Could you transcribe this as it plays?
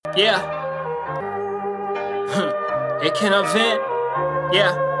Yeah. It can vent.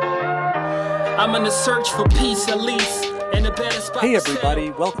 Yeah. I'm in the search for peace at least. And a better spot. Hey everybody,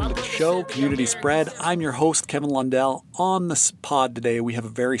 welcome to the show, Community Spread. I'm your host, Kevin Lundell. On this pod today, we have a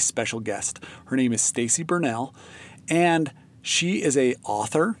very special guest. Her name is Stacy Burnell, and she is an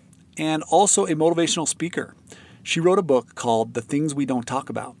author and also a motivational speaker. She wrote a book called The Things We Don't Talk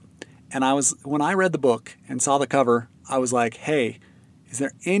About. And when I read the book and saw the cover, I was like, hey, is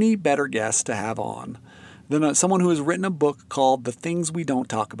there any better guest to have on than someone who has written a book called The Things We Don't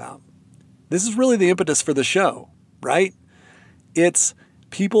Talk About? This is really the impetus for the show, right? It's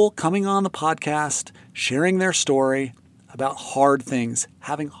people coming on the podcast, sharing their story about hard things,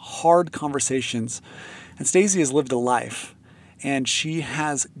 having hard conversations. And Stacy has lived a life, and she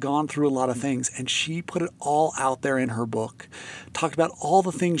has gone through a lot of things, and she put it all out there in her book, talked about all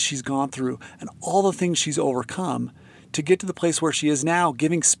the things she's gone through and all the things she's overcome to get to the place where she is now,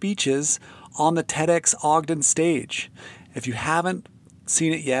 giving speeches on the TEDx Ogden stage. If you haven't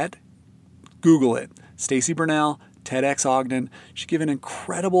seen it yet, Google it. Stacy Burnell, TEDx Ogden. She gave an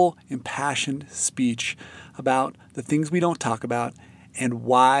incredible, impassioned speech about the things we don't talk about and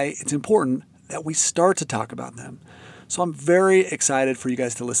why it's important that we start to talk about them. So I'm very excited for you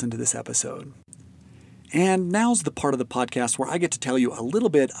guys to listen to this episode. And now's the part of the podcast where I get to tell you a little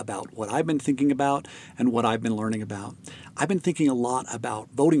bit about what I've been thinking about and what I've been learning about. I've been thinking a lot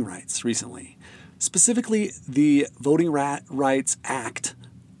about voting rights recently, specifically the Voting Rights Act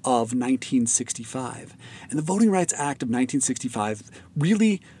of 1965. And the Voting Rights Act of 1965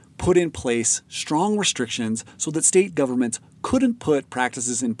 really put in place strong restrictions so that state governments couldn't put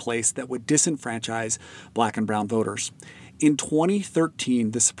practices in place that would disenfranchise black and brown voters. In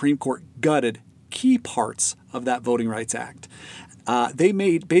 2013, the Supreme Court gutted key parts of that Voting Rights Act. They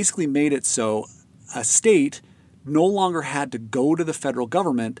basically made it so a state no longer had to go to the federal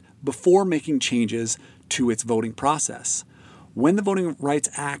government before making changes to its voting process. When the Voting Rights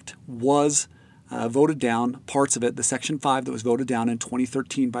Act was voted down, parts of it, the Section 5 that was voted down in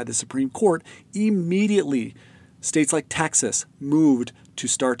 2013 by the Supreme Court, immediately states like Texas moved to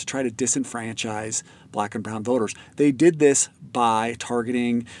start to try to disenfranchise black and brown voters. They did this by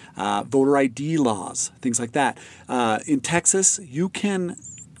targeting voter ID laws, things like that. In Texas, you can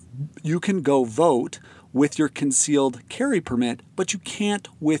go vote with your concealed carry permit, but you can't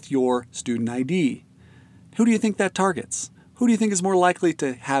with your student ID. Who do you think that targets? Who do you think is more likely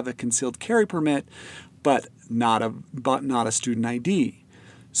to have a concealed carry permit, but not a student ID?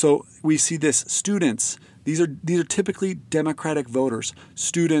 So we see this: students. These are typically Democratic voters,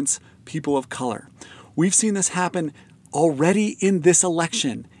 students, people of color. We've seen this happen already in this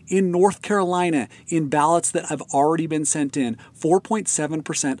election. In North Carolina, in ballots that have already been sent in,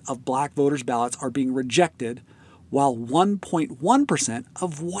 4.7% of black voters' ballots are being rejected, while 1.1%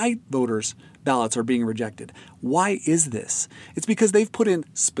 of white voters' ballots are being rejected. Why is this? It's because they've put in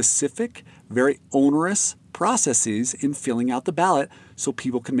specific, very onerous processes in filling out the ballot so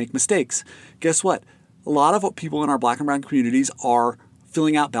people can make mistakes. Guess what? A lot of people in our black and brown communities are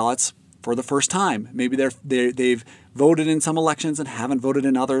filling out ballots for the first time. Maybe they've voted in some elections and haven't voted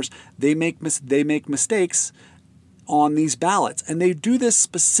in others. They make mistakes on these ballots. And they do this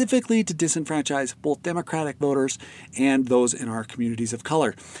specifically to disenfranchise both Democratic voters and those in our communities of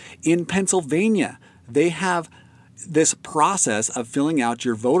color. In Pennsylvania, they have this process of filling out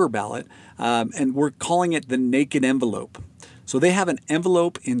your voter ballot, and we're calling it the naked envelope. So they have an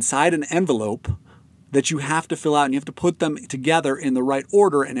envelope inside an envelope that you have to fill out, and you have to put them together in the right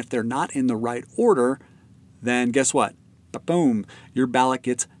order. And if they're not in the right order, then guess what? Boom, your ballot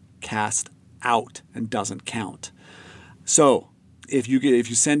gets cast out and doesn't count. So if you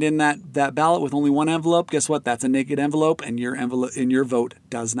send in that ballot with only one envelope, guess what? That's a naked envelope, and your vote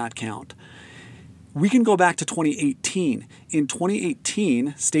does not count. We can go back to 2018. In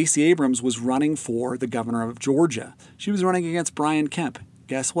 2018, Stacey Abrams was running for the governor of Georgia. She was running against Brian Kemp.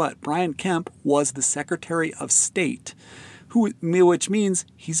 Guess what? Brian Kemp was the Secretary of State, which means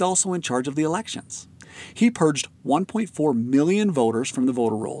he's also in charge of the elections. He purged 1.4 million voters from the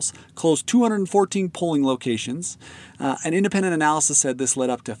voter rolls, closed 214 polling locations. An independent analysis said this led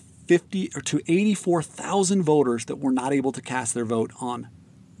up to 84,000 voters that were not able to cast their vote on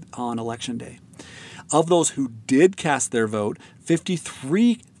Election Day. Of those who did cast their vote,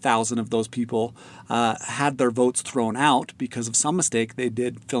 53,000 of those people had their votes thrown out because of some mistake they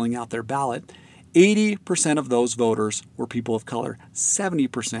did filling out their ballot. 80% of those voters were people of color.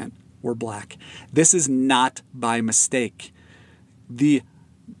 70% were black. This is not by mistake. The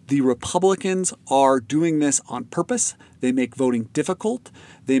Republicans are doing this on purpose. They make voting difficult.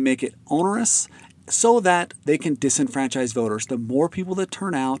 They make it onerous. so that they can disenfranchise voters. The more people that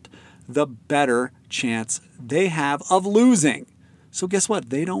turn out, the better chance they have of losing. So guess what?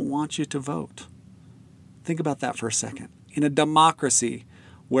 They don't want you to vote. Think about that for a second. In a democracy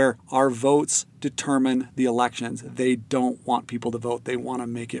where our votes determine the elections, they don't want people to vote. They want to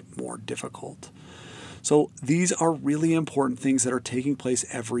make it more difficult. So these are really important things that are taking place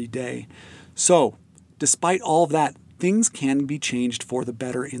every day. So despite all of that, things can be changed for the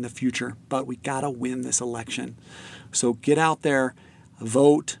better in the future, but we got to win this election. So get out there,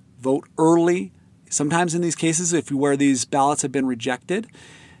 vote early. Sometimes in these cases, where these ballots have been rejected,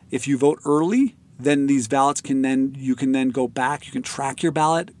 if you vote early, then these ballots you can then go back. You can track your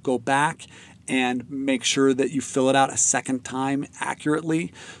ballot, go back and make sure that you fill it out a second time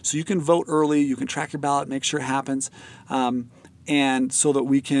accurately. So you can vote early, you can track your ballot, make sure it happens, and so that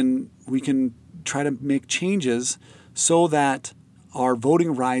we can try to make changes so that our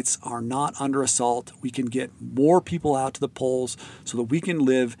voting rights are not under assault. We can get more people out to the polls so that we can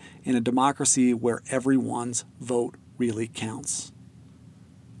live in a democracy where everyone's vote really counts.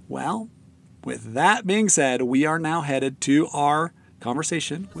 Well, with that being said, we are now headed to our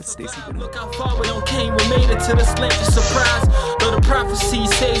conversation with Stacey Burnell. Look how far we don't came, we made it to the slant of surprise. Though the prophecy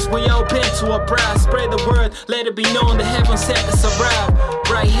says we all been to a bride. Spread the word, let it be known the heavens had us arrive.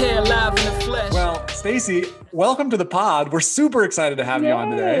 Right here, live in the flesh. Well, Stacey, welcome to the pod. We're super excited to have you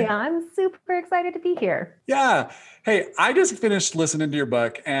on today. I'm super excited to be here. Yeah. Hey, I just finished listening to your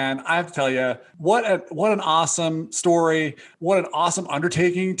book, and I have to tell you, what an awesome story. What an awesome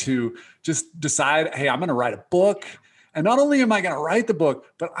undertaking to just decide, hey, I'm going to write a book. And not only am I going to write the book,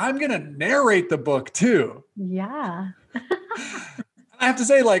 but I'm going to narrate the book too. Yeah. I have to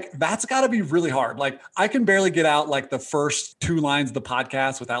say, that's got to be really hard. I can barely get out the first 2 lines of the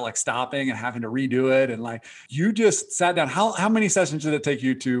podcast without stopping and having to redo it. And you just sat down. How many sessions did it take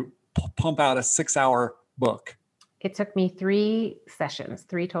you to pump out a 6-hour book? It took me 3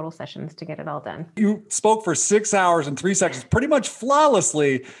 total sessions to get it all done. You spoke for 6 hours and 3 sessions, pretty much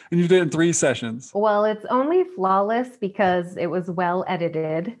flawlessly, and you did it in 3 sessions. Well, it's only flawless because it was well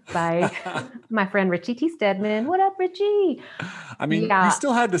edited by my friend Richie T. Stedman. What up, Richie? I mean, you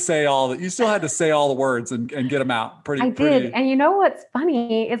still had to say all the words and get them out. I did. And you know what's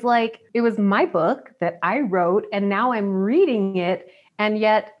funny is it was my book that I wrote, and now I'm reading it. And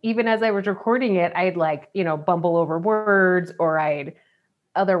yet, even as I was recording it, I'd bumble over words, or I'd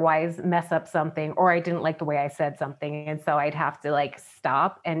otherwise mess up something, or I didn't like the way I said something. And so I'd have to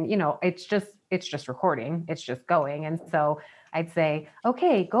stop. And, it's just recording. It's just going. And so I'd say,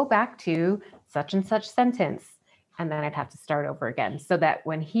 okay, go back to such and such sentence. And then I'd have to start over again, so that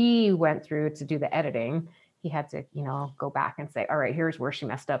when he went through to do the editing, he had to, go back and say, all right, here's where she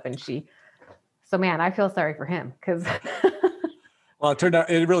messed up. So man, I feel sorry for him because well,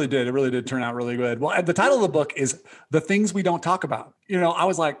 it really did turn out really good. Well, the title of the book is The Things We Don't Talk About. I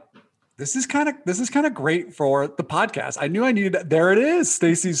was like, this is kind of great for the podcast. I knew I needed. There it is.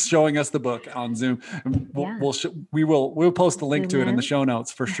 Stacey's showing us the book on Zoom. We'll post the link to it in the show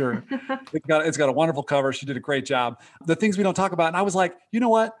notes for sure. It's got a wonderful cover. She did a great job. The Things We Don't Talk About. And I was like, you know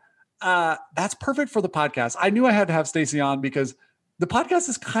what? That's perfect for the podcast. I knew I had to have Stacey on because the podcast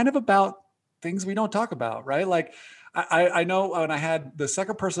is kind of about things we don't talk about, right? I know when the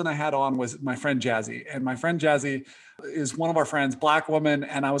second person I had on was my friend Jazzy, and my friend Jazzy is one of our friends, Black woman.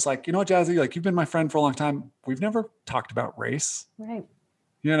 And I was like, you know what, Jazzy, you've been my friend for a long time. We've never talked about race, right?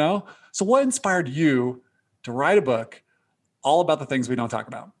 So what inspired you to write a book all about the things we don't talk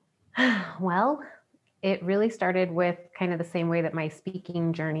about? Well, it really started with kind of the same way that my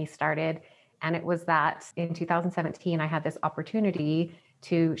speaking journey started. And it was that in 2017, I had this opportunity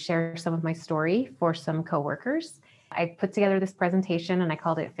to share some of my story for some coworkers. I put together this presentation and I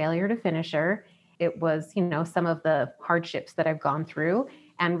called it Failure to Finisher. It was, some of the hardships that I've gone through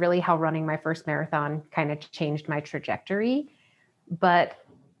and really how running my first marathon kind of changed my trajectory. But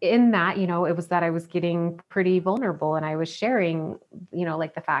in that, it was that I was getting pretty vulnerable, and I was sharing,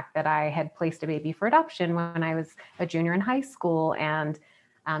 the fact that I had placed a baby for adoption when I was a junior in high school, and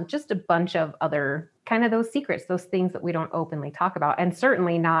just a bunch of other kind of those secrets, those things that we don't openly talk about, and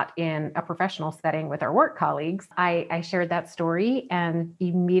certainly not in a professional setting with our work colleagues. I shared that story and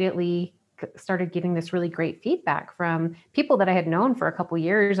immediately started getting this really great feedback from people that I had known for a couple of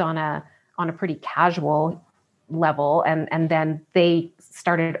years on a pretty casual level. And then they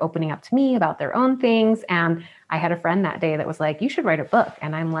started opening up to me about their own things. And I had a friend that day that was like, you should write a book.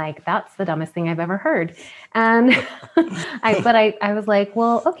 And I'm like, that's the dumbest thing I've ever heard. And I was like,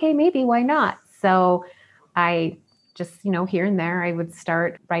 well, okay, maybe, why not? So I just, here and there, I would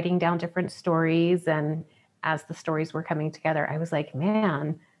start writing down different stories. And as the stories were coming together, I was like,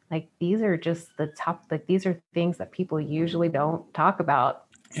 man, like these are just the top, like these are things that people usually don't talk about.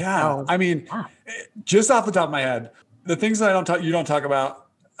 Yeah. So, I mean, yeah. just off the top of my head, the things that you don't talk about,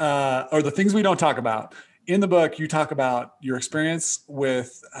 or the things we don't talk about in the book, you talk about your experience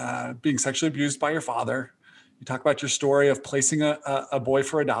with being sexually abused by your father. You talk about your story of placing a boy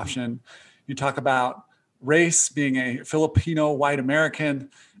for adoption. You talk about race, being a Filipino white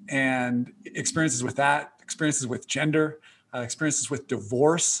American, and experiences with that, experiences with gender, experiences with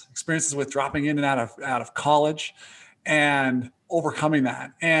divorce, experiences with dropping in and out of college, and overcoming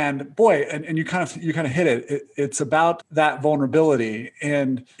that. And boy, and you kind of hit it. It's about that vulnerability.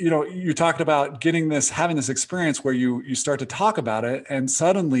 And you talked about having this experience where you start to talk about it, and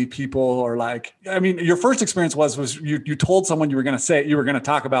suddenly people are like, I mean, your first experience was you told someone you were going to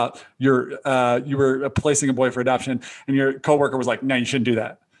talk about you were placing a boy for adoption, and your coworker was like, no, you shouldn't do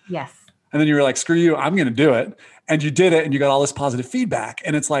that. Yes. And then you were like, screw you, I'm going to do it. And you did it, and you got all this positive feedback.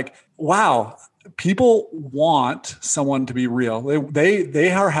 And it's like, wow, people want someone to be real.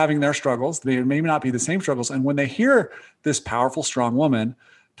 They are having their struggles. They may not be the same struggles. And when they hear this powerful, strong woman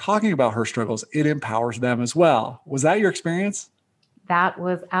talking about her struggles, it empowers them as well. Was that your experience? That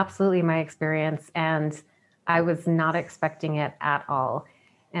was absolutely my experience. And I was not expecting it at all.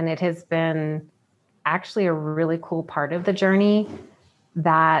 And it has been actually a really cool part of the journey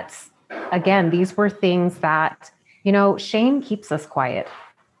that, again, these were things that, shame keeps us quiet.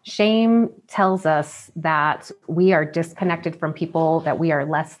 Shame tells us that we are disconnected from people, that we are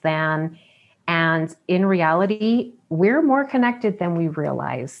less than. And in reality, we're more connected than we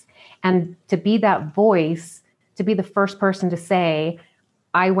realize. And to be that voice, to be the first person to say,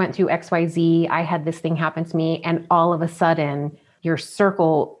 I went through XYZ, I had this thing happen to me, and all of a sudden your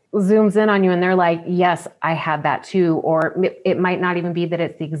circle zooms in on you and they're like, yes, I had that too. Or it might not even be that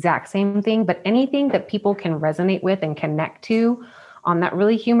it's the exact same thing, but anything that people can resonate with and connect to on that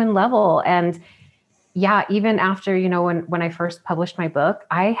really human level. And yeah, even after, when I first published my book,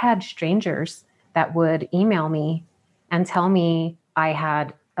 I had strangers that would email me and tell me I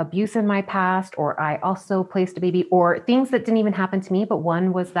had abuse in my past, or I also placed a baby, or things that didn't even happen to me. But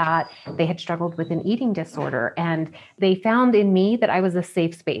one was that they had struggled with an eating disorder, and they found in me that I was a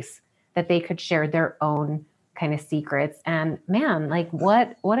safe space that they could share their own kind of secrets. And man, like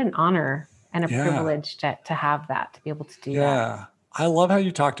what an honor and a privilege to have that, to be able to do that. Yeah. I love how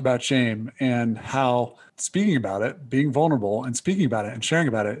you talked about shame and how speaking about it, being vulnerable and speaking about it and sharing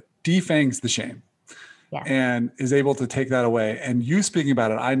about it defangs the shame. Yes. And is able to take that away. And you speaking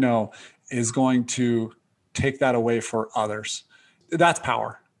about it, I know, is going to take that away for others. That's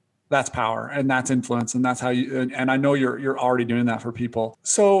power. That's power, and that's influence, and that's how you. And I know you're already doing that for people.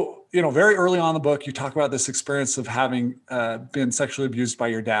 So very early on in the book, you talk about this experience of having been sexually abused by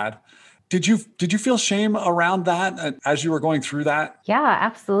your dad. Did you feel shame around that as you were going through that? Yeah,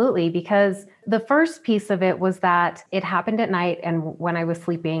 absolutely. Because the first piece of it was that it happened at night and when I was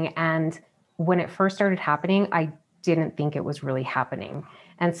sleeping. And when it first started happening, I didn't think it was really happening.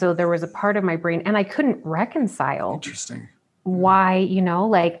 And so there was a part of my brain, and I couldn't reconcile. Interesting. Why,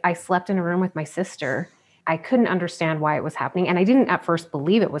 like I slept in a room with my sister. I couldn't understand why it was happening. And I didn't at first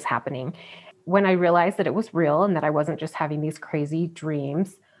believe it was happening. When I realized that it was real and that I wasn't just having these crazy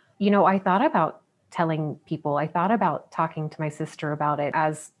dreams, I thought about telling people. I thought about talking to my sister about it.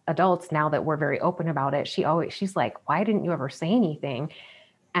 As adults, now that we're very open about it, she's like, why didn't you ever say anything?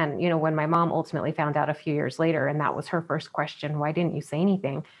 And, when my mom ultimately found out a few years later, and that was her first question, why didn't you say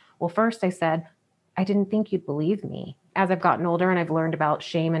anything? Well, first I said, I didn't think you'd believe me. As I've gotten older and I've learned about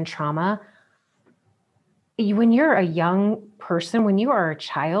shame and trauma, when you're a young person, when you are a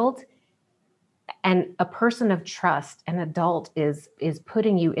child, and a person of trust, an adult is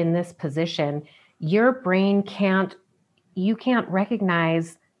putting you in this position, your brain can't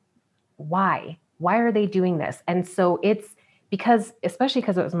recognize why are they doing this? And so it's especially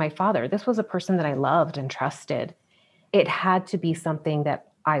because it was my father, this was a person that I loved and trusted. It had to be something that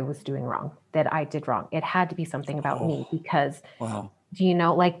I was doing wrong, that I did wrong. It had to be something about me because, wow.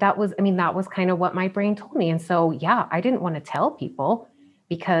 That was kind of what my brain told me. And so, yeah, I didn't want to tell people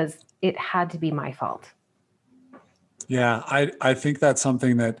because it had to be my fault. Yeah, I think that's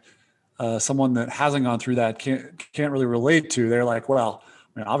something that someone that hasn't gone through that can't really relate to. They're like, well,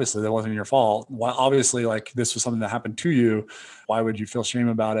 obviously that wasn't your fault. Well, obviously, like this was something that happened to you. Why would you feel shame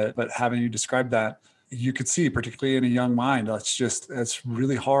about it? But having you describe that, you could see, particularly in a young mind, it's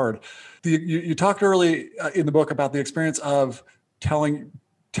really hard. You talked early in the book about the experience of telling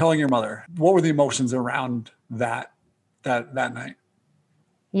your mother. What were the emotions around that night?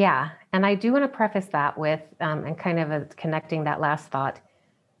 Yeah. And I do want to preface that with, and kind of connecting that last thought,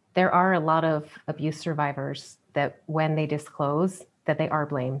 there are a lot of abuse survivors that when they disclose, that they are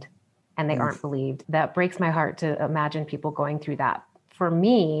blamed and they aren't believed. That breaks my heart to imagine people going through that. For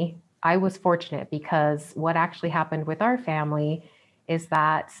me, I was fortunate because what actually happened with our family is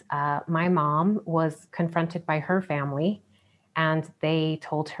that my mom was confronted by her family, and they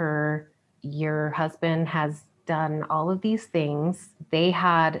told her, your husband has done all of these things. They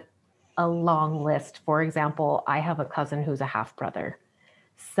had a long list. For example, I have a cousin who's a half brother.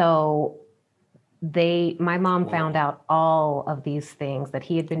 So my mom found out all of these things that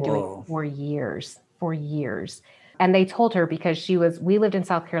he had been doing for years. And they told her because we lived in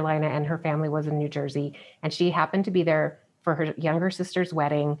South Carolina and her family was in New Jersey, and she happened to be there for her younger sister's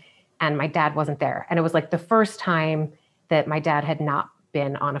wedding, and my dad wasn't there. And it was like the first time that my dad had not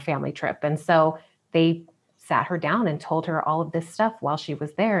been on a family trip. And so they sat her down and told her all of this stuff while she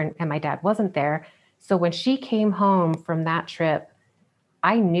was there, and my dad wasn't there. So when she came home from that trip,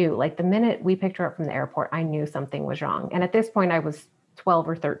 I knew, like the minute we picked her up from the airport, I knew something was wrong. And at this point I was 12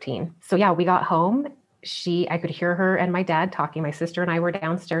 or 13. So yeah, we got home. I could hear her and my dad talking. My sister and I were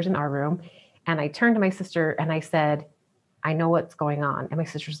downstairs in our room. And I turned to my sister and I said, I know what's going on. And my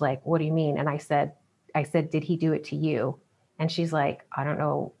sister's like, what do you mean? And I said, did he do it to you? And she's like, I don't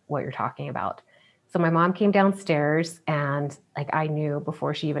know what you're talking about. So my mom came downstairs and like, I knew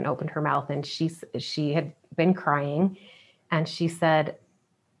before she even opened her mouth, and she had been crying, and she said,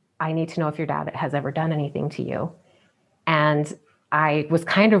 I need to know if your dad has ever done anything to you. And I was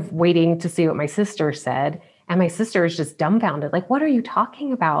kind of waiting to see what my sister said. And my sister is just dumbfounded. Like, what are you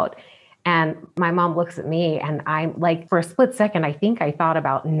talking about? And my mom looks at me, and I'm like, for a split second, I think I thought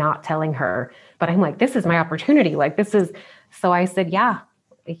about not telling her, but I'm like, this is my opportunity. So I said, yeah,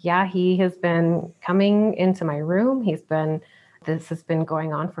 he has been coming into my room. This has been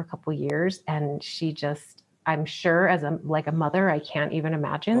going on for a couple of years. And I'm sure as a mother, I can't even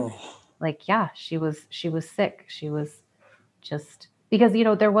imagine. She was sick. She was just, because,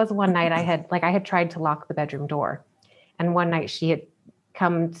 there was one night I had tried to lock the bedroom door. And one night she had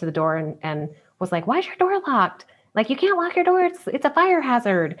come to the door and was like, why is your door locked? Like, you can't lock your door. It's a fire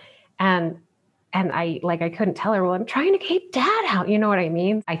hazard. And I couldn't tell her, well, I'm trying to keep dad out. You know what I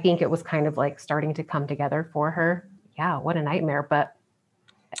mean? I think it was kind of like starting to come together for her. Yeah. What a nightmare. But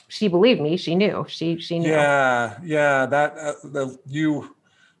she believed me. She knew. She knew. Yeah. That you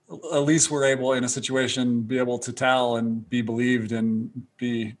at least were able in a situation be able to tell and be believed and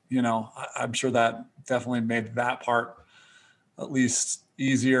be, I'm sure that definitely made that part at least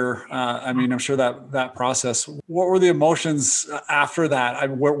easier. I'm sure that process. What were the emotions after that?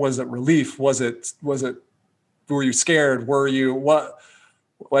 Was it relief? Was it? Were you scared? Were you what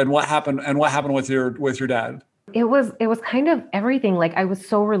happened? And what happened with your dad? It was kind of everything. Like, I was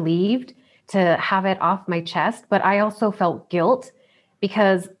so relieved to have it off my chest, but I also felt guilt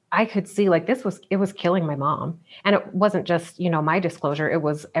because I could see like it was killing my mom. And it wasn't just, my disclosure, it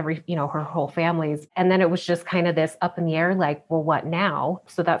was her whole family's. And then it was just kind of this up in the air, like, well, what now?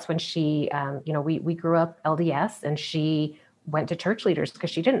 So that's when she, we grew up LDS, and she went to church leaders because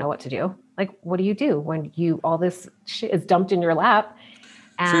she didn't know what to do. Like, what do you do when all this shit is dumped in your lap?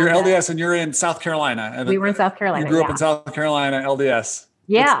 And, so you're LDS and you're in South Carolina. And we were in South Carolina. You grew up in South Carolina, LDS.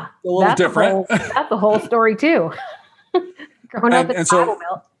 Yeah. It's a little different. That's a whole story too. Growing up in Bible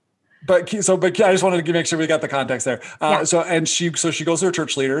Belt. But I just wanted to make sure we got the context there. She goes to her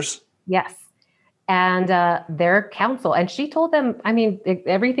church leaders. Yes. And their counsel. And she told them,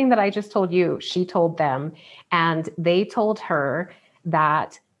 everything that I just told you, she told them. And they told her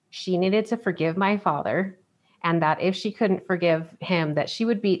that she needed to forgive my father, and that if she couldn't forgive him, that she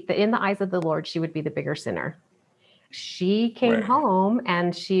would be, in the eyes of the Lord, she would be the bigger sinner. She came home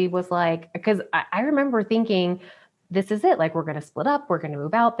and she was like, because I remember thinking, this is it. Like, we're going to split up. We're going to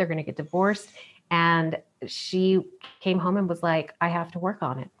move out. They're going to get divorced. And she came home and was like, I have to work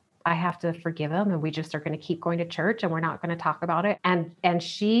on it. I have to forgive him. And we just are going to keep going to church, and we're not going to talk about it. And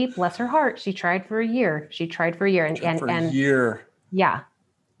she, bless her heart, she tried for a year. Yeah.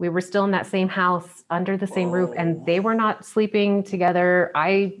 We were still in that same house under the same roof, and they were not sleeping together.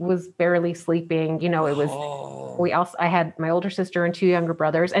 I was barely sleeping. I had my older sister and two younger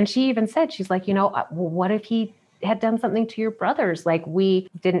brothers. And she even said, she's like, what if he had done something to your brothers? Like, we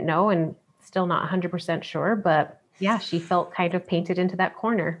didn't know, and still not 100% sure, but yeah, she felt kind of painted into that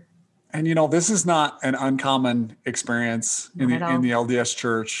corner. And, this is not an uncommon experience in the LDS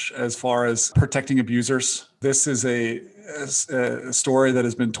church as far as protecting abusers. This is a story that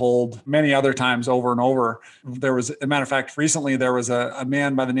has been told many other times over and over. There was, as a matter of fact, recently there was a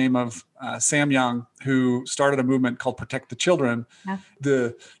man by the name of Sam Young who started a movement called Protect the Children. Yeah.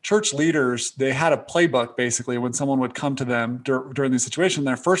 The church leaders, they had a playbook basically when someone would come to them during the situation.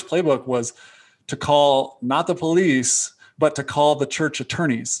 Their first playbook was to call not the police, but to call the church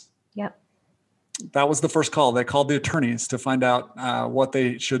attorneys. Yep. That was the first call. They called the attorneys to find out what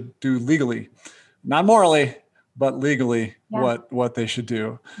they should do legally, not morally, but legally, what they should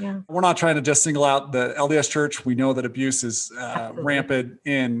do. Yeah. We're not trying to just single out the LDS Church. We know that abuse is rampant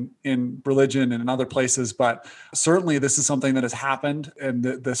in religion and in other places, but certainly this is something that has happened, and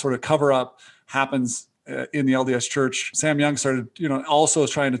the sort of cover up happens in the LDS Church. Sam Young started, also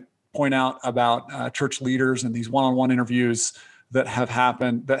trying to point out about church leaders and these one-on-one interviews that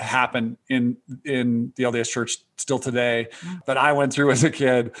happen in the LDS Church still today, that I went through as a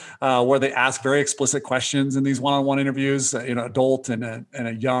kid, where they ask very explicit questions in these one-on-one interviews, adult and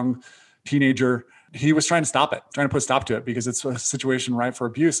a young teenager. He was trying to put a stop to it because it's a situation ripe for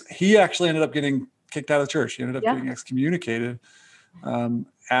abuse. He actually ended up getting kicked out of the church. He ended up getting excommunicated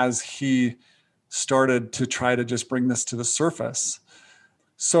as he started to try to just bring this to the surface.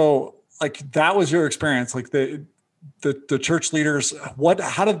 So that was your experience, the church leaders.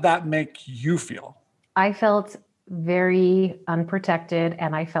 How did that make you feel? I felt very unprotected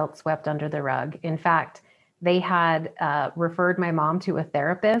and I felt swept under the rug. In fact, they had referred my mom to a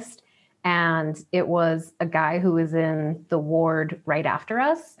therapist, and it was a guy who was in the ward right after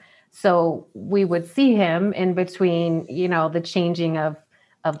us. So we would see him in between, the changing of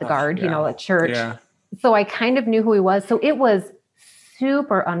the guard, at church. Yeah. So I kind of knew who he was. So it was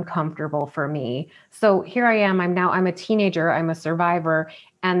super uncomfortable for me. So here I am, I'm a teenager, I'm a survivor,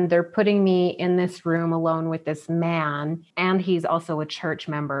 and they're putting me in this room alone with this man, and he's also a church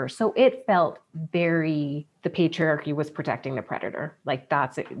member. So it felt the patriarchy was protecting the predator.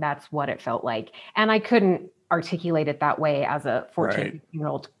 That's what it felt like. And I couldn't articulate it that way as a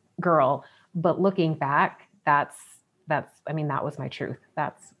 14-year-old girl, but looking back, that was my truth.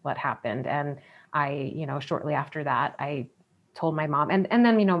 That's what happened. And I, shortly after that, I told my mom, and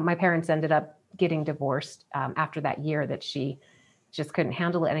then, my parents ended up getting divorced after that year, that she just couldn't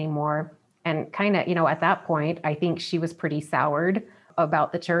handle it anymore. And kind of, at that point, I think she was pretty soured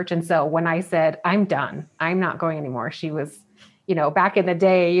about the church. And so when I said, I'm done, I'm not going anymore, she was, back in the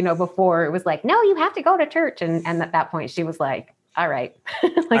day, before, it was like, no, you have to go to church. And at that point she was like, all right,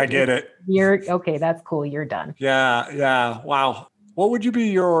 I get it. You're okay. That's cool. You're done. Yeah. Yeah. Wow. What would you be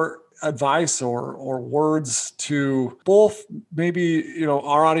your advice or words to both, maybe,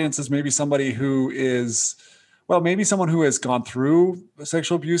 our audience is maybe somebody who is, maybe someone who has gone through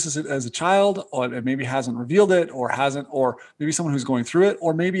sexual abuse as a child, or maybe hasn't revealed it or maybe someone who's going through it,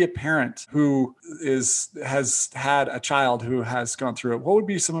 or maybe a parent who has had a child who has gone through it. What would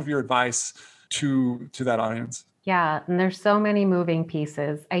be some of your advice to that audience? Yeah. And there's so many moving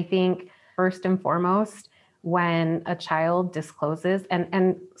pieces. I think first and foremost, when a child discloses,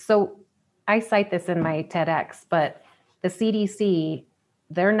 and so I cite this in my TEDx, but the CDC,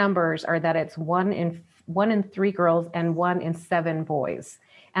 their numbers are that it's 1 in 3 girls and 1 in 7 boys.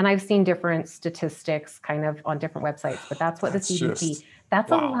 And I've seen different statistics kind of on different websites, but that's what the CDC,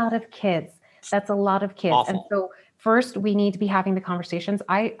 that's wow. A lot of kids. That's a lot of kids. Awful. And so first we need to be having the conversations.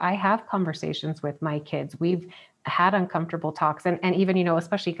 I have conversations with my kids. We've had uncomfortable talks. And even,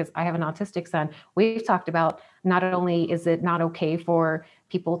 especially because I have an autistic son, we've talked about not only is it not okay for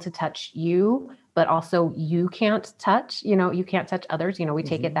people to touch you, but also you can't touch, you can't touch others. We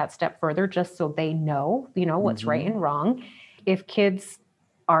take it that step further just so they know, what's right and wrong. If kids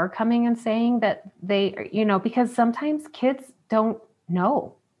are coming and saying that they, because sometimes kids don't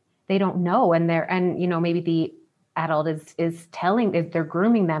know, and maybe the adult is telling, they're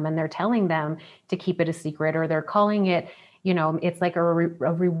grooming them and they're telling them to keep it a secret, or they're calling it, it's like a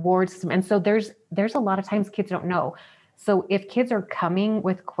reward system. And so there's a lot of times kids don't know. So if kids are coming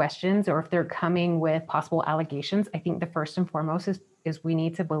with questions, or if they're coming with possible allegations, I think the first and foremost is we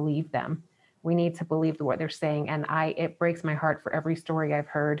need to believe them. We need to believe what they're saying. And it breaks my heart for every story I've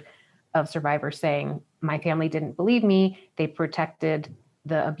heard of survivors saying, my family didn't believe me. They protected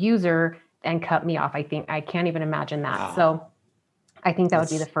the abuser and cut me off. I can't even imagine that. Wow. So I think that would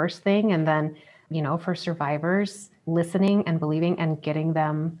be the first thing. And then, for survivors, listening and believing and getting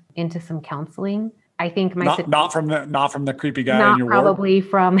them into some counseling. I think not from the creepy guy in your probably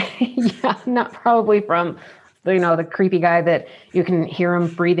ward. Not probably from the creepy guy that you can hear him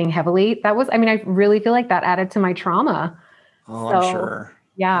breathing heavily. I really feel like that added to my trauma. Oh, so, I'm sure.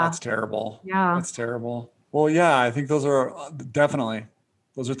 Yeah. That's terrible. Yeah. That's terrible. Well, yeah, I think those are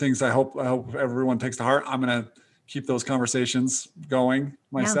things I hope everyone takes to heart. I'm going to keep those conversations going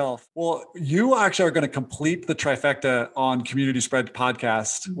myself. Yeah. Well, you actually are going to complete the trifecta on Community Spread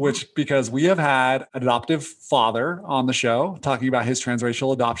podcast, which, because we have had an adoptive father on the show talking about his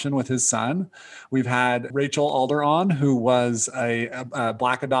transracial adoption with his son. We've had Rachel Alder on, who was a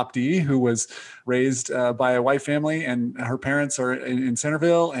Black adoptee who was raised by a white family, and her parents are in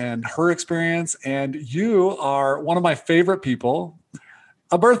Centerville, and her experience. And you are one of my favorite people,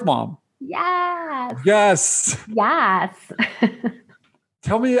 a birth mom. Yes. Yes. Yes.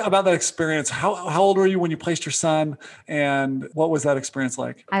 Tell me about that experience. How old were you when you placed your son, and what was that experience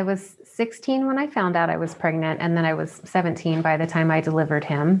like? I was 16 when I found out I was pregnant, and then I was 17 by the time I delivered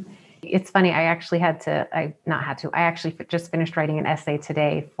him. It's funny. I actually I actually just finished writing an essay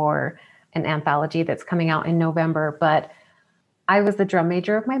today for an anthology that's coming out in November, but I was the drum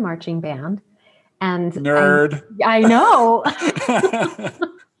major of my marching band. And nerd. I know.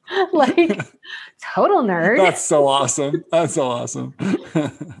 Like total nerd. That's so awesome. That's so awesome.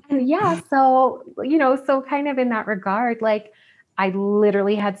 Yeah. So, so kind of in that regard, like I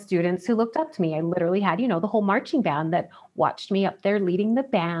literally had students who looked up to me. I literally had, the whole marching band that watched me up there leading the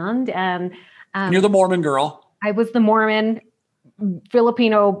band. And you're the Mormon girl. I was the Mormon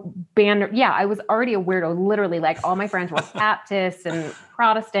Filipino band. Yeah, I was already a weirdo. Literally, like all my friends were Baptist and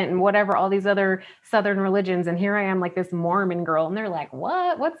Protestant and whatever, all these other Southern religions. And here I am, like this Mormon girl. And they're like,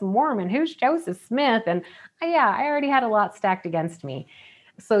 what? What's Mormon? Who's Joseph Smith? And I already had a lot stacked against me.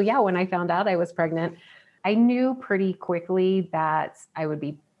 So yeah, when I found out I was pregnant, I knew pretty quickly that I would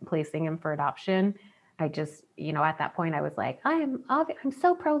be placing him for adoption. I just, at that point I was like, I'm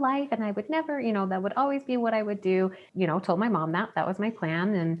so pro-life, and I would never, that would always be what I would do. Told my mom that was my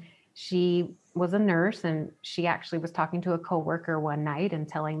plan. And she was a nurse, and she actually was talking to a coworker one night and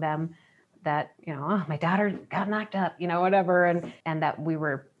telling them that, my daughter got knocked up, whatever. And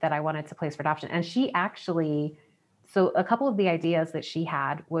that I wanted to place for adoption. And she actually, so a couple of the ideas that she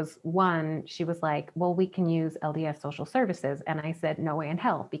had was, one, she was like, well, we can use LDS Social Services. And I said, no way in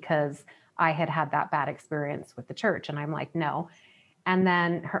hell, because I had that bad experience with the church. And I'm like, no. And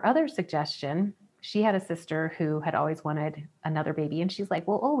then her other suggestion, she had a sister who had always wanted another baby. And she's like,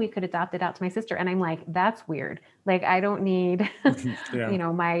 well, we could adopt it out to my sister. And I'm like, that's weird. Like, I don't need,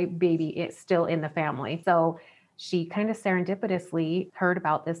 my baby, it's still in the family. So she kind of serendipitously heard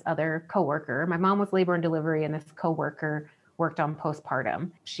about this other coworker. My mom was labor and delivery, and this coworker worked on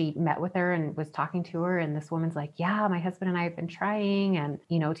postpartum. She met with her and was talking to her. And this woman's like, yeah, my husband and I have been trying. And,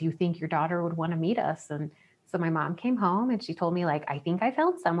 do you think your daughter would want to meet us? And so my mom came home and she told me, like, I think I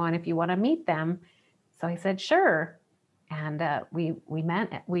found someone if you want to meet them. So I said, sure. And we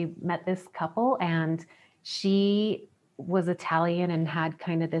met this couple, and she was Italian and had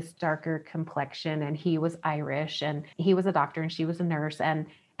kind of this darker complexion, and he was Irish, and he was a doctor and she was a nurse. And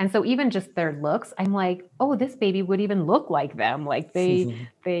so even just their looks, I'm like, oh, this baby would even look like them. Like they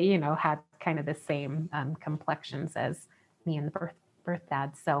had kind of the same complexions as me and the birth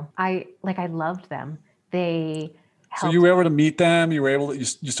dad. So I loved them. They helped. So you were able to meet them. You were able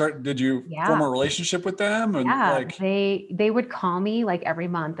to, did you form a relationship with them? And they would call me like every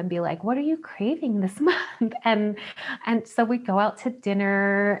month and be like, what are you craving this month? And so we'd go out to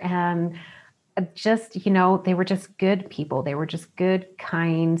dinner, and just, they were just good people. They were just good,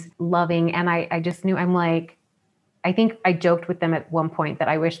 kind, loving. And I just knew, I'm like, I think I joked with them at one point that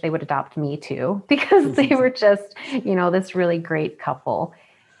I wish they would adopt me too, because they were just, this really great couple.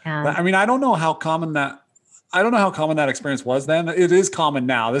 And I don't know how common that experience was then. It is common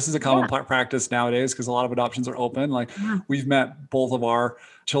now. This is a common practice nowadays, because a lot of adoptions are open. Like we've met both of our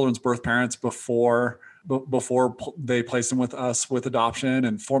children's birth parents before they place them with us with adoption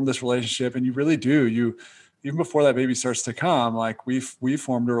and form this relationship. And you really do, even before that baby starts to come, like we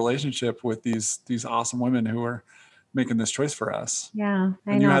formed a relationship with these awesome women who are making this choice for us. Yeah.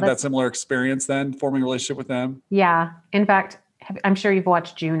 And you had that similar experience then, forming a relationship with them? Yeah. In fact, I'm sure you've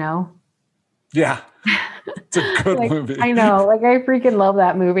watched Juno. Yeah. It's a good movie. I know. Like, I freaking love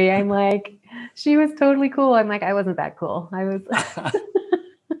that movie. I'm like, she was totally cool. I'm like, I wasn't that cool. I was.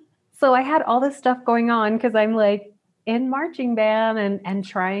 So I had all this stuff going on because I'm like in marching band and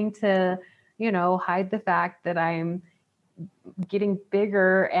trying to, hide the fact that I'm getting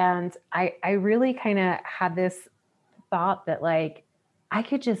bigger. And I really kind of had this thought that, like, I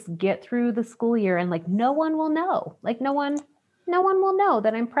could just get through the school year and, like, no one will know. Like, no one will know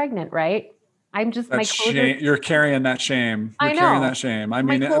that I'm pregnant, right? I'm just, my clothes you're carrying that shame. You're carrying that shame. I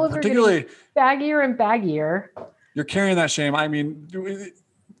mean, particularly baggier and baggier. You're carrying that shame. I mean,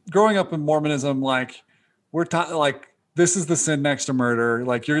 growing up in Mormonism, like we're taught, like this is the sin next to murder.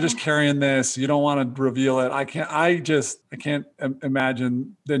 Like you're just carrying this. You don't want to reveal it. I can't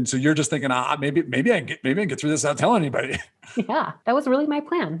imagine. Then, so you're just thinking, maybe I can get through this without telling anybody. Yeah, that was really my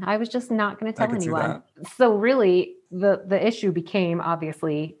plan. I was just not going to I tell could see anyone. So really the issue became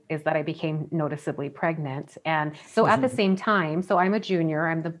obviously is that I became noticeably pregnant. And so at the same time, so I'm a junior,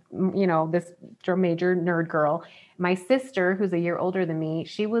 I'm this major nerd girl. My sister, who's a year older than me,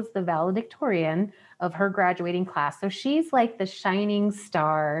 she was the valedictorian of her graduating class. So she's like the shining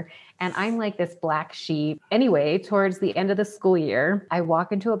star and I'm like this black sheep. Anyway, towards the end of the school year, I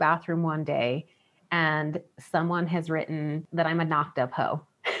walk into a bathroom one day and someone has written that I'm a knocked up hoe.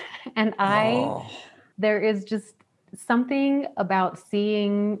 And there is just something about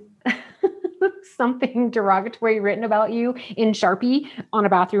seeing something derogatory written about you in Sharpie on a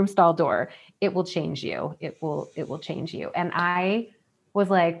bathroom stall door. It will change you. It will change you. And I was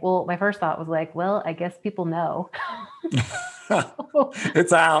like, well, my first thought was like, well, I guess people know.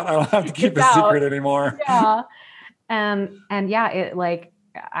 It's out. I don't have to keep a secret anymore. Yeah. And yeah, it like,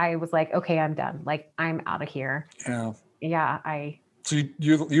 I was like, okay, I'm done. Like, I'm out of here. Yeah. Yeah. So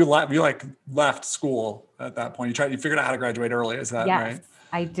you left school at that point. You figured out how to graduate early. Is that right? Yes,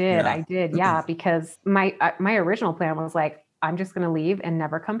 I did. Yeah. I did. Yeah. Because my original plan was like, I'm just going to leave and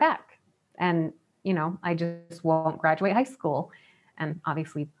never come back. And, I just won't graduate high school. And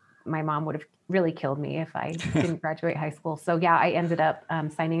obviously my mom would have really killed me if I didn't graduate high school. So yeah, I ended up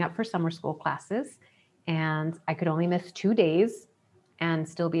signing up for summer school classes and I could only miss 2 days and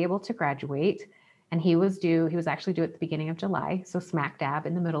still be able to graduate. And he was actually due at the beginning of July. So smack dab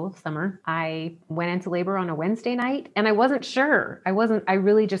in the middle of summer. I went into labor on a Wednesday night and I wasn't sure. I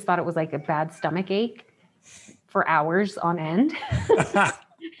really just thought it was like a bad stomach ache for hours on end.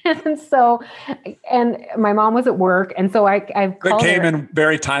 And my mom was at work. And so I called came her. in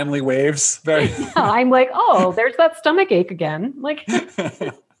very timely waves. I'm like, oh, there's that stomach ache again. Like,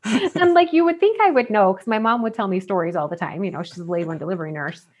 and like, you would think I would know because my mom would tell me stories all the time. She's a labor and delivery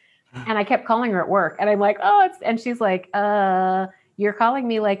nurse. And I kept calling her at work and I'm like, and she's like, you're calling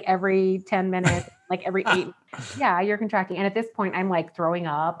me like every 10 minutes, like every 8. Yeah, you're contracting. And at this point I'm like throwing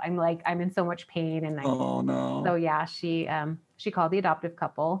up. I'm in so much pain. And oh no. So yeah, she called the adoptive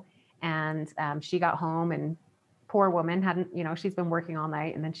couple and she got home and poor woman hadn't, she's been working all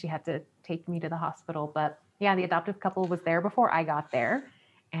night and then she had to take me to the hospital. But yeah, the adoptive couple was there before I got there.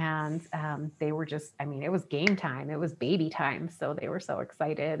 And they were just, it was game time. It was baby time. So they were so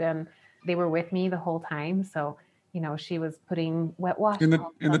excited and they were with me the whole time. So, she was putting wet wash in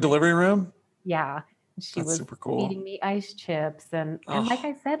the delivery room. Yeah. She was super cool. feeding me ice chips. And like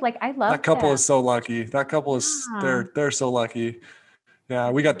I said, like I love that couple is so lucky. That couple is, they're so lucky.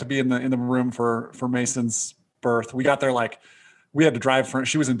 Yeah. We got to be in the room for Mason's birth. We got there we had to drive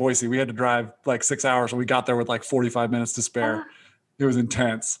she was in Boise. We had to drive 6 hours and we got there with 45 minutes to spare. It was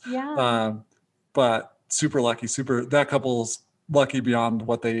intense. Yeah. But super lucky, that couple's lucky beyond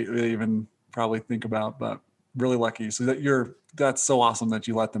what they even probably think about, but really lucky. So that's so awesome that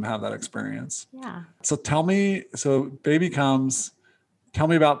you let them have that experience. Yeah. So baby comes, tell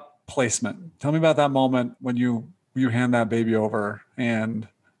me about placement. Tell me about that moment when you hand that baby over and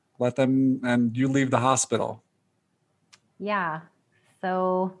let them, and you leave the hospital. Yeah.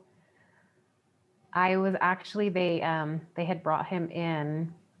 So I was actually, they had brought him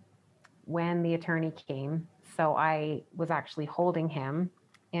in when the attorney came. So I was actually holding him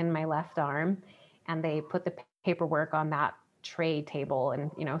in my left arm and they put the paperwork on that tray table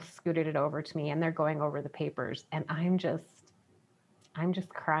and, scooted it over to me and they're going over the papers and I'm just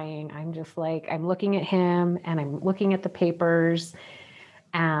crying. I'm just like, I'm looking at him and I'm looking at the papers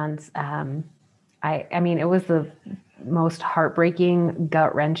and, it was the most heartbreaking,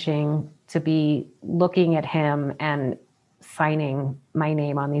 gut-wrenching to be looking at him and signing my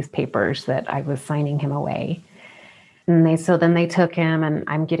name on these papers that I was signing him away. And then they took him and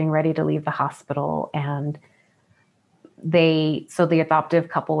I'm getting ready to leave the hospital. And the adoptive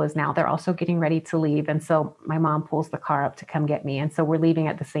couple is now, they're also getting ready to leave. And so my mom pulls the car up to come get me. And so we're leaving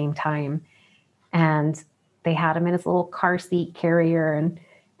at the same time. And they had him in his little car seat carrier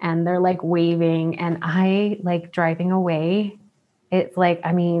and they're waving and I driving away. It's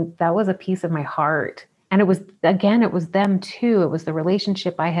that was a piece of my heart. And it was them too. It was the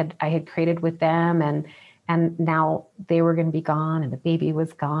relationship I had created with them and now they were going to be gone and the baby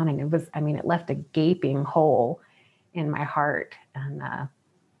was gone. And it left a gaping hole in my heart. And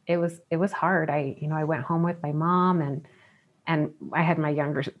it was hard. I went home with my mom and I had my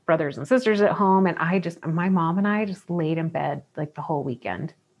younger brothers and sisters at home. And my mom and I just laid in bed the whole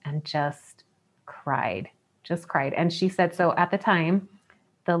weekend and just cried. And she said, so at the time,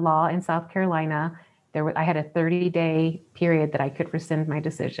 the law in South Carolina I had a 30-day period that I could rescind my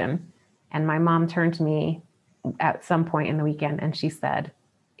decision. And my mom turned to me at some point in the weekend and she said,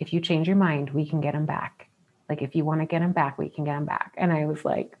 if you change your mind, we can get him back. Like, if you want to get him back, we can get him back. And I was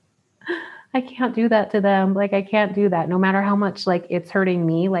like, I can't do that to them. Like, I can't do that. No matter how much like it's hurting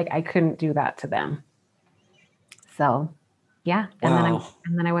me, like I couldn't do that to them. So yeah.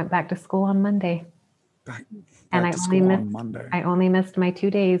 And then I went back to school on Monday. And I only missed my 2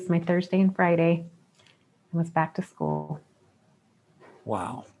 days, my Thursday and Friday, and was back to school.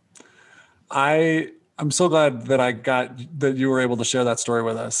 Wow. I'm so glad that you were able to share that story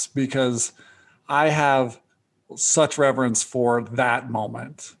with us, because I have such reverence for that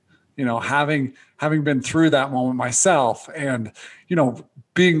moment. You know, having been through that moment myself, and, you know,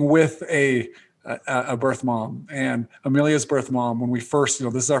 being with a birth mom, and Amelia's birth mom, when we first, you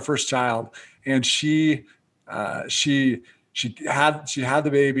know, this is our first child, and she had the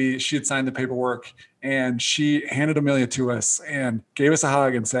baby, she had signed the paperwork, and she handed Amelia to us and gave us a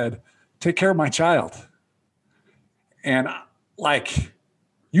hug and said, take care of my child. And like,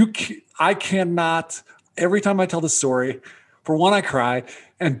 I cannot, every time I tell this story, for one, I cry,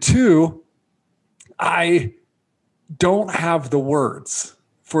 and two, I don't have the words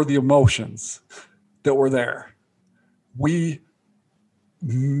for the emotions that were there. We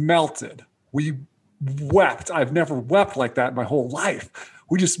melted. We wept. I've never wept like that in my whole life.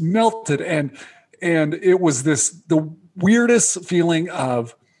 We just melted. And it was the weirdest feeling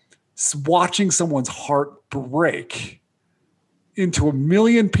of watching someone's heart break into a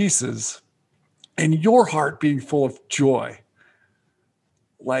million pieces and your heart being full of joy.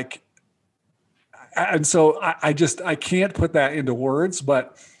 Like, and so I can't put that into words,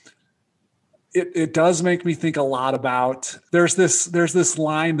 but it does make me think a lot about, there's this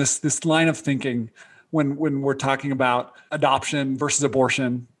line of thinking when we're talking about adoption versus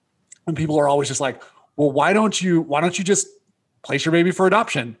abortion, and people are always just like, well, why don't you just place your baby for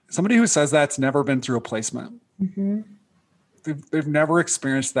adoption? Somebody who says that's never been through a placement. Mm-hmm. They've never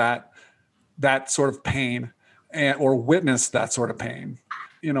experienced that sort of pain or witnessed that sort of pain.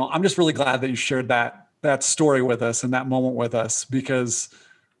 You know, I'm just really glad that you shared that story with us and that moment with us, because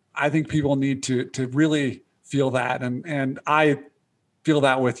I think people need to really feel that. And I feel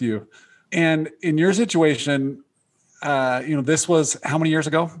that with you. And in your situation, you know, this was how many years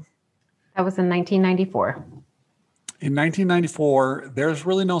ago? That was in 1994. In 1994, there's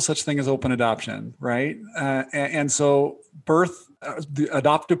really no such thing as open adoption, right? And so the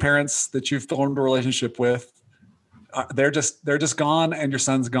adoptive parents that you've formed a relationship with, they're just gone, and your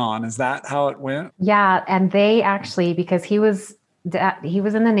son's gone. Is that how it went? Yeah. And they actually, because he was in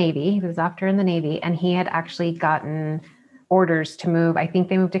the Navy, he was a doctor in the Navy, and he had actually gotten orders to move. I think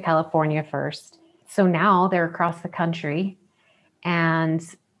they moved to California first. So now they're across the country, and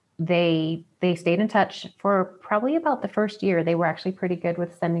they stayed in touch for probably about the first year. They were actually pretty good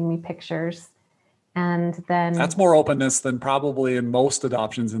with sending me pictures. And then that's more openness than probably in most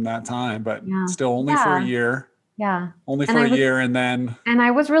adoptions in that time, but still only for a year. Yeah. Only for a year. And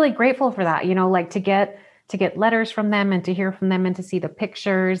I was really grateful for that, you know, like to get letters from them and to hear from them and to see the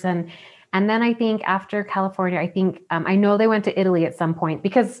pictures. And then I think after California, I know they went to Italy at some point,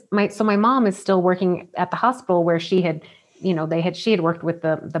 because my mom is still working at the hospital where she had, you know, she had worked with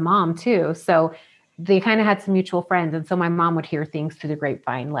the mom too. So they kind of had some mutual friends. And so my mom would hear things through the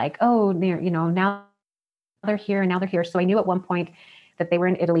grapevine, like, oh, now they're here and now they're here. So I knew at one point that they were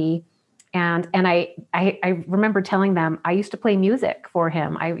in Italy. And I remember telling them I used to play music for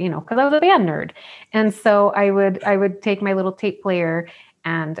him. Because I was a band nerd. And so I would take my little tape player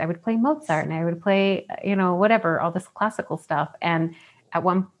and I would play Mozart and I would play, whatever, all this classical stuff. And at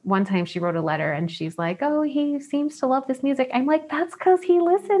one time she wrote a letter and she's like, oh, he seems to love this music. I'm like, that's because he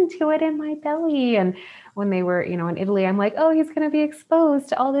listened to it in my belly. And when they were, in Italy, I'm like, oh, he's going to be exposed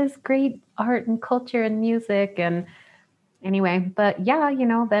to all this great art and culture and music. And anyway, but yeah,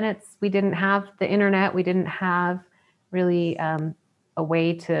 then we didn't have the internet. We didn't have really a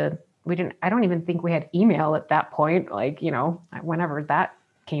way I don't even think we had email at that point, whenever that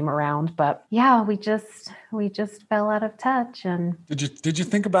came around. But yeah, we just fell out of touch. And did you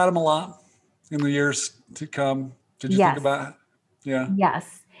think about him a lot in the years to come? Did you think about it? Yeah.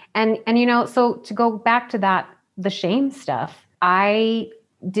 Yes. And so to go back to that, the shame stuff, I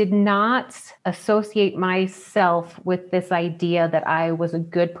did not associate myself with this idea that I was a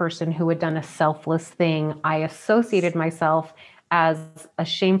good person who had done a selfless thing. I associated myself as a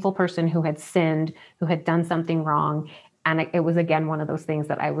shameful person who had sinned, who had done something wrong. And it was, again, one of those things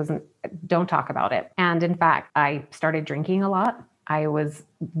that don't talk about it. And in fact, I started drinking a lot.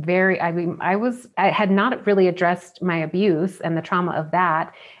 I had not really addressed my abuse and the trauma of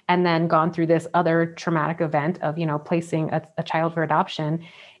that, and then gone through this other traumatic event of, placing a child for adoption.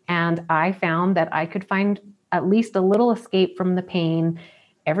 And I found that I could find at least a little escape from the pain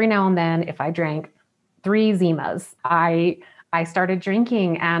every now and then if I drank 3 Zimas. I started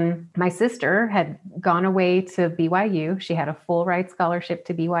drinking, and my sister had gone away to BYU. She had a full ride scholarship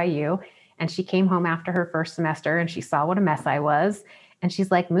to BYU. And she came home after her first semester and she saw what a mess I was. And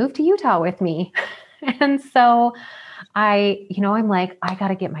she's like, move to Utah with me. And so I'm like, I got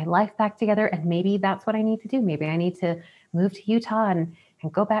to get my life back together. And maybe that's what I need to do. Maybe I need to move to Utah and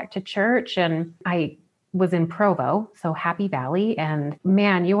go back to church. And I was in Provo, so Happy Valley. And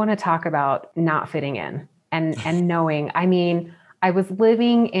man, you want to talk about not fitting in and knowing, I was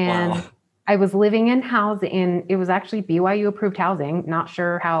living in, Wow. I was living in housing. It was actually BYU approved housing. Not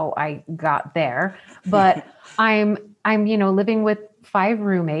sure how I got there, but I'm living with 5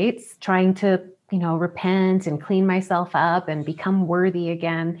 roommates, trying to, repent and clean myself up and become worthy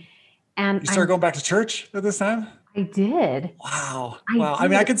again. And You started going back to church at this time? I did. Wow. I Wow.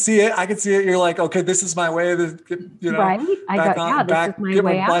 did. I could see it. You're like, okay, this is my way to Right? This is my get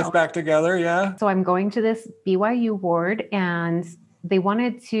way my life out. back together. Yeah. So I'm going to this BYU ward, and they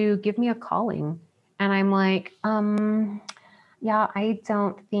wanted to give me a calling. And I'm like, yeah, I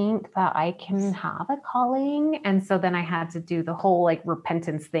don't think that I can have a calling. And so then I had to do the whole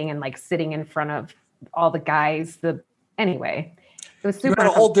repentance thing and sitting in front of all the guys. Anyway, it was super. You had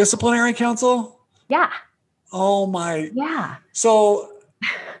a whole disciplinary council? Yeah. Oh my. Yeah. So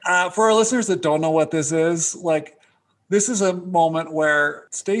for our listeners that don't know what this is, this is a moment where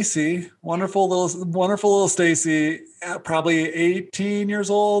Stacy, wonderful little Stacy, probably 18 years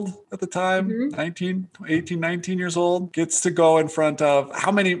old at the time, 19 years old, gets to go in front of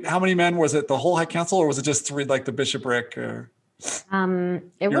how many men? Was it the whole high council, or was it just 3, like the bishopric? Remember?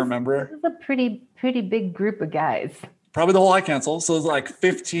 It was a pretty big group of guys. Probably the whole high council. So it was like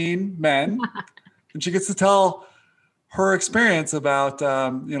 15 men. And she gets to tell her experience about,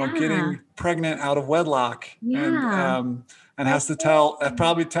 getting pregnant out of wedlock, and has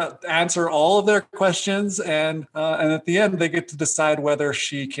to answer all of their questions. And at the end, they get to decide whether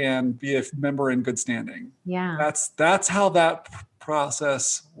she can be a member in good standing. Yeah. That's how that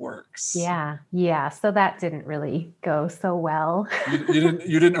process works. Yeah. Yeah. So that didn't really go so well.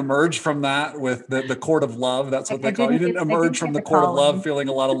 You didn't emerge from that with the court of love. That's what they call it. You didn't emerge from the court of love feeling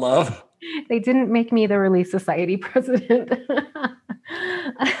a lot of love. They didn't make me the Relief Society president.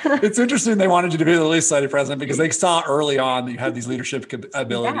 It's interesting they wanted you to be the Relief Society president because they saw early on that you had these leadership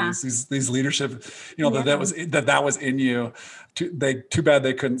abilities, these leadership, that was in you. Too bad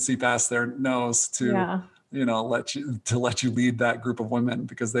they couldn't see past their nose to let you lead that group of women,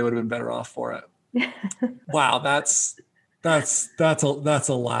 because they would have been better off for it. Wow, that's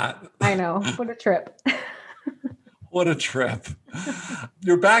a lot. I know. What a trip. What a trip.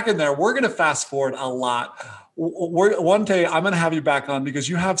 You're back in there. We're going to fast forward a lot. One day I'm going to have you back on because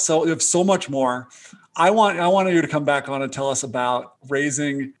you have so much more. I want you to come back on and tell us about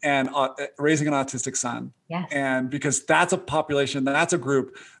raising an autistic son. Yes. And because that's a population, that's a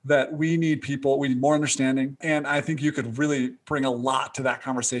group that we need more understanding. And I think you could really bring a lot to that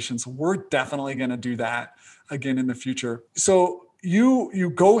conversation. So we're definitely going to do that again in the future. So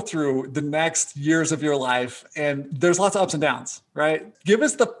you go through the next years of your life, and there's lots of ups and downs, right? Give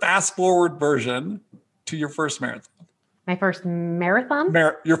us the fast forward version to your first marathon. My first marathon?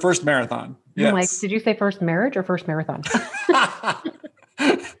 Your first marathon. Yes. Did you say first marriage or first marathon?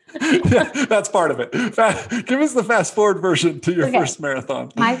 Yeah, that's part of it. Give us the fast forward version to your first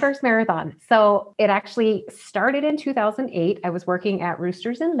marathon. My first marathon. So it actually started in 2008. I was working at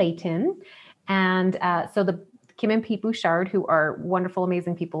Roosters in Layton. And so the Kim and Pete Bouchard, who are wonderful,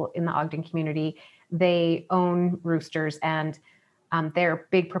 amazing people in the Ogden community, they own Roosters, and they're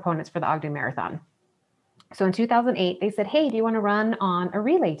big proponents for the Ogden Marathon. So in 2008, they said, hey, do you want to run on a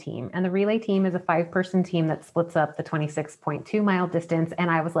relay team? And the relay team is a 5-person team that splits up the 26.2 mile distance.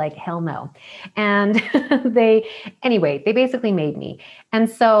 And I was like, hell no. And they basically made me. And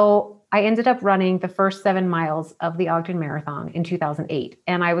so I ended up running the first 7 miles of the Ogden Marathon in 2008.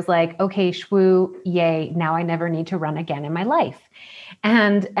 And I was like, okay, shwoo, yay. Now I never need to run again in my life.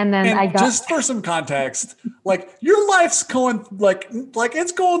 And I got, just for some context, your life's going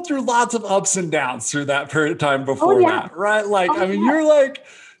it's going through lots of ups and downs through that period of time before that, right?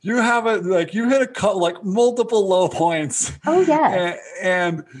 You have you hit multiple low points. Oh yeah.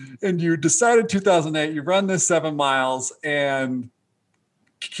 And you decided 2008, you run this 7 miles and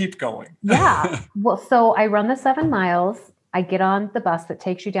keep going. Yeah. Well, so I run the 7 miles. I get on the bus that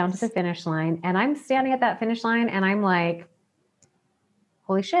takes you down to the finish line, and I'm standing at that finish line and I'm like,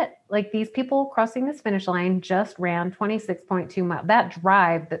 holy shit, like these people crossing this finish line just ran 26.2 miles. That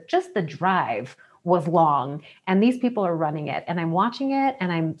drive, just the drive was long, and these people are running it, and I'm watching it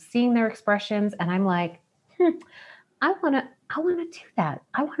and I'm seeing their expressions, and I'm like, I want to do that.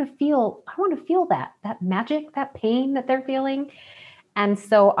 I want to feel that magic, that pain that they're feeling. And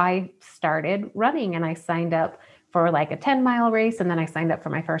so I started running, and I signed up for like a 10-mile race. And then I signed up for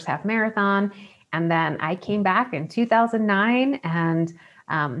my first half marathon. And then I came back in 2009, and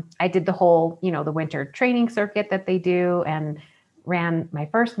I did the whole, the winter training circuit that they do, and ran my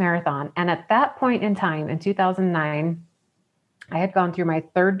first marathon. And at that point in time, in 2009, I had gone through my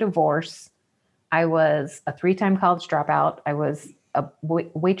third divorce. I was a 3-time college dropout. I was a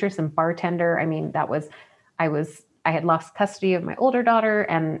waitress and bartender. I mean, I had lost custody of my older daughter,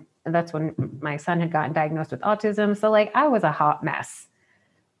 and that's when my son had gotten diagnosed with autism. So like I was a hot mess.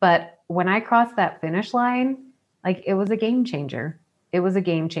 But when I crossed that finish line, like it was a game changer. It was a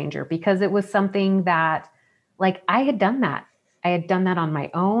game changer because it was something that like I had done that. I had done that on my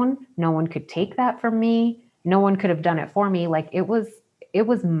own. No one could take that from me. No one could have done it for me. Like it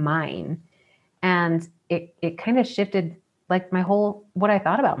was mine. And it kind of shifted like what I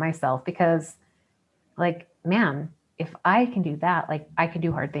thought about myself, because like, man, if I can do that, like I can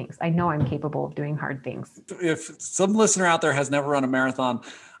do hard things. I know I'm capable of doing hard things. If some listener out there has never run a marathon,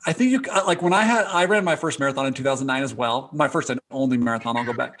 I think like when I ran my first marathon in 2009 as well, my first and only marathon, I'll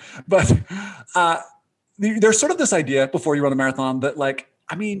go back. But there's sort of this idea before you run a marathon that like,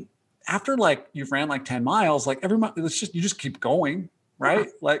 I mean, after like you've ran like 10 miles, like every month, you just keep going, right?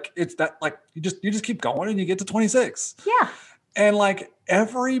 Yeah. Like it's that, like you just keep going and you get to 26. Yeah. And like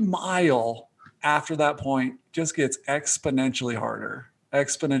every mile after that point just gets exponentially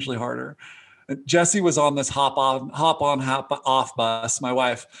harder. Jessie was on this hop off bus, my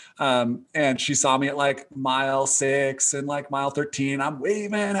wife. And she saw me at like mile 6 and like mile 13. I'm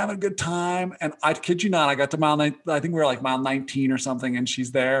waving, having a good time. And I kid you not, I got to mile 9. I think we were like mile 19 or something. And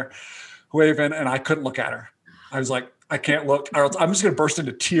she's there waving, and I couldn't look at her. I was like, I can't look, or else I'm just going to burst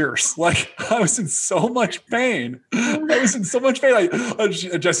into tears. Like I was in so much pain. Like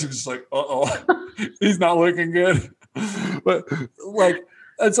Jessie was just like, he's not looking good. But like,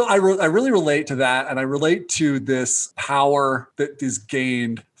 and so I really relate to that. And I relate to this power that is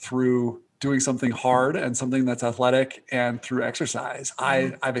gained through doing something hard and something that's athletic and through exercise.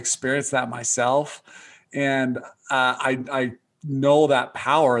 Mm-hmm. I've experienced that myself. And I know that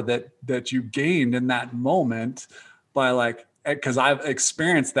power that you gained in that moment by like, because I've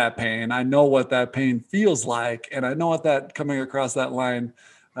experienced that pain. I know what that pain feels like. And I know what that coming across that line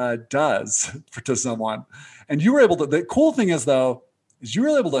does to someone. And you were able to, the cool thing is though, is you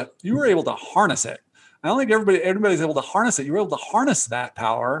were able to harness it. I don't think everybody's able to harness it. You were able to harness that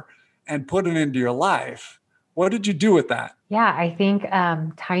power and put it into your life. What did you do with that? Yeah, I think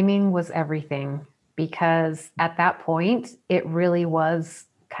timing was everything, because at that point, it really was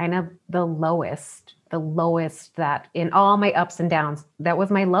kind of the lowest that in all my ups and downs, that was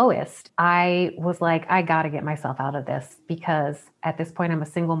my lowest. I was like, I got to get myself out of this, because at this point, I'm a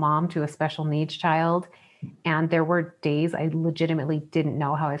single mom to a special needs child. And there were days I legitimately didn't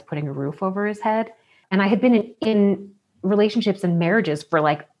know how I was putting a roof over his head. And I had been in relationships and marriages for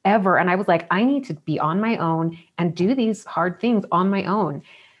like ever. And I was like, I need to be on my own and do these hard things on my own.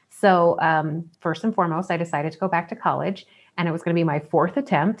 So first and foremost, I decided to go back to college, and it was going to be my 4th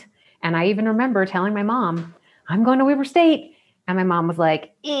attempt. And I even remember telling my mom, I'm going to Weber State. And my mom was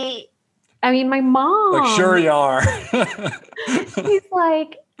like, my mom. Like, sure you are. She's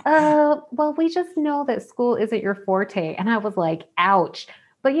like, well, we just know that school isn't your forte. And I was like, ouch.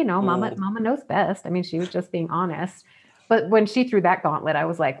 But mama knows best. I mean, she was just being honest. But when she threw that gauntlet, I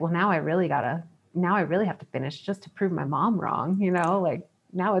was like, well, now I really have to finish just to prove my mom wrong. Like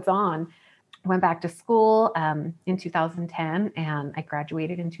now it's on. Went back to school in 2010, and I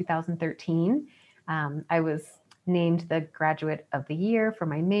graduated in 2013. I was named the graduate of the year for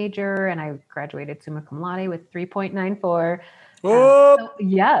my major, and I graduated summa cum laude with 3.94. So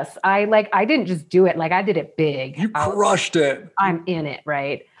yes, I didn't just do it. Like I did it big. You crushed it. I'm in it.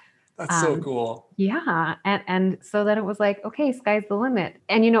 Right. That's so cool. Yeah. And so then it was like, okay, sky's the limit.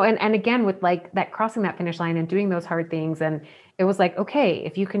 And, and again, with like that crossing that finish line and doing those hard things. And it was like, okay,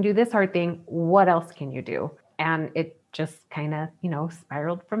 if you can do this hard thing, what else can you do? And it just kind of,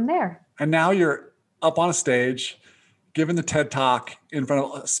 spiraled from there. And now you're up on a stage, giving the TED Talk in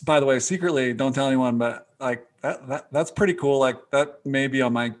front of, by the way, secretly, don't tell anyone, but like that's pretty cool. Like that may be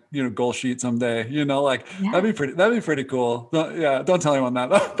on my, goal sheet someday, that'd be pretty cool. Don't tell anyone that.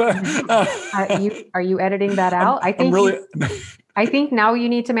 But, are you editing that out? I think now you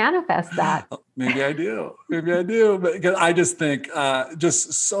need to manifest that. Maybe I do. But I just think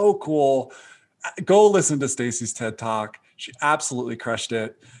just so cool. Go listen to Stacy's TED Talk. She absolutely crushed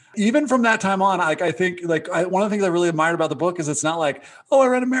it. Even from that time on, I think one of the things I really admired about the book is it's not like, oh, I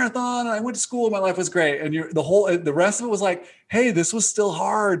ran a marathon and I went to school and my life was great. And the rest of it was like, hey, this was still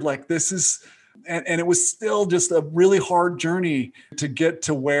hard. Like this is, and it was still just a really hard journey to get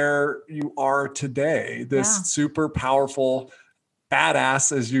to where you are today. This super powerful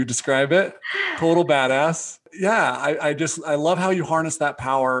badass, as you describe it, total badass. Yeah. I love how you harnessed that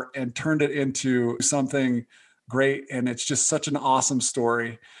power and turned it into something great. And it's just such an awesome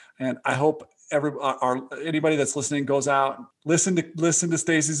story. And I hope anybody that's listening goes out, listen to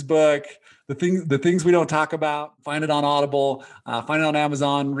Stacy's book, the things we don't talk about, find it on Audible, find it on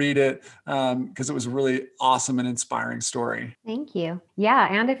Amazon, read it, because it was a really awesome and inspiring story. Thank you.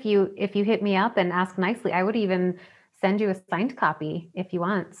 Yeah. And if you hit me up and ask nicely, I would even send you a signed copy if you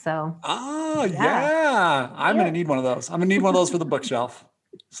want. So. Oh yeah. I'm going to need one of those. I'm going to need one of those for the bookshelf.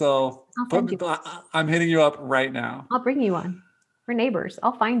 So I'm hitting you up right now. I'll bring you one. We're neighbors.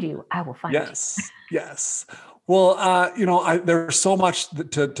 I'll find you. I will find you. Yes. Well, there's so much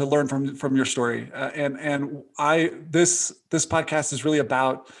to learn from your story. This podcast is really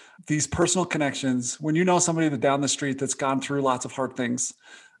about these personal connections. When you know somebody down the street that's gone through lots of hard things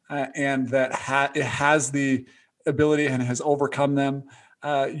and that it has the ability and has overcome them,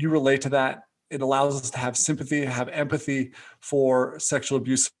 you relate to that. It allows us to have sympathy, have empathy for sexual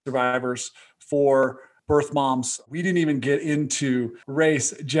abuse survivors, for birth moms. We didn't even get into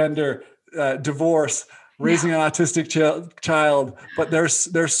race, gender, divorce, raising an autistic child, but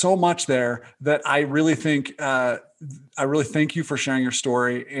there's so much there that I really think, I really thank you for sharing your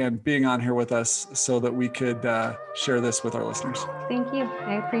story and being on here with us so that we could share this with our listeners. Thank you.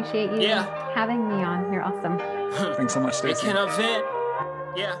 I appreciate you having me on. You're awesome. Thanks so much, Stacey.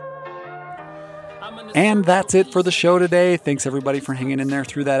 Yeah. And that's it for the show today. Thanks everybody for hanging in there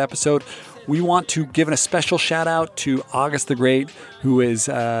through that episode. We want to give a special shout out to August the Great, who has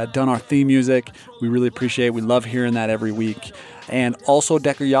done our theme music. We really appreciate it. We love hearing that every week. And also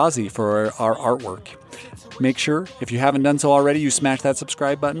Decker Yazzie for our artwork. Make sure, if you haven't done so already, you smash that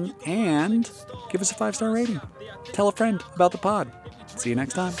subscribe button and give us a 5-star rating. Tell a friend about the pod. See you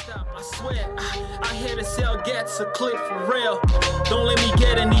next time. I swear, I hear the cell gets a click for real. Don't let me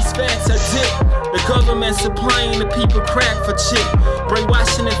get in these facts a dip. The government supplying the people crack for chip.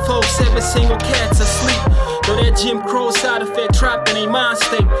 Brainwashing the folks, every single cat's asleep. Though that Jim Crow side effect trapped in a mind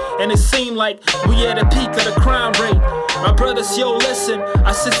state. And it seemed like we at the peak of the crime rate. My brothers, yo, listen,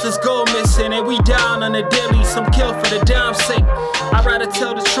 our sisters go missing. And we down on the daily, some kill for the dime's sake. I'd rather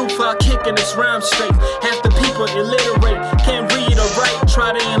tell the truth while kicking this rhyme straight. Half the people illiterate, can't read or write.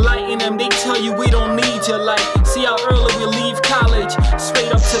 Try to enlighten them, they tell you we don't need your light. See how early we leave college, straight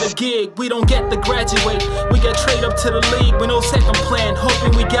up to the gig. We don't get to graduate, we get trade up to the league with no second plan.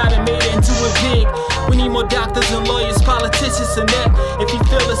 Hoping we got it made and do it big. We need more doctors and lawyers, politicians and that. If you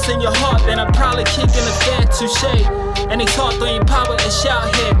feel this in your heart, then I'm probably kicking the fat touche. And they talk they empower and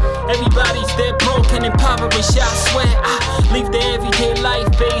shout here. Everybody's dead broken, impoverished, I swear. I leave the everyday life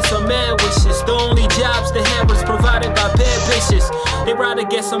based on mad wishes. The only jobs they have was provided by bad bitches. They rather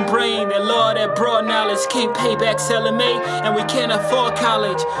get some brain than law that broad knowledge. Can't pay back LMA and we can't afford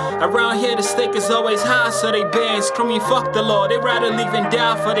college. Around here the stake is always high, so they ban screaming fuck the law. They rather leave and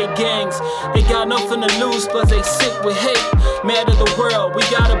die for their gangs. They got nothing to lose, but they sick with hate. Mad at the world, we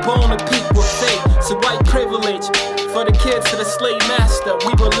got a bone to pick with fate. So white privilege for the kids to the slave master.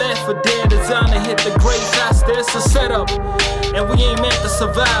 We were left for dead, designed to hit the grave faster. It's a setup, and we ain't meant to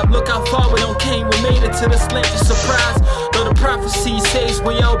survive. Look how far we done came, we made it to this land of surprise. Though the prophecy says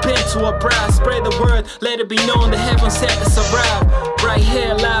we all been to a bride. Spread the word, let it be known the heavens had to survive. Right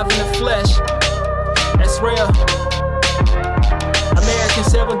here, live in the flesh. That's real. American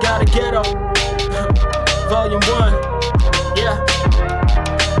 7 got a ghetto. Volume 1.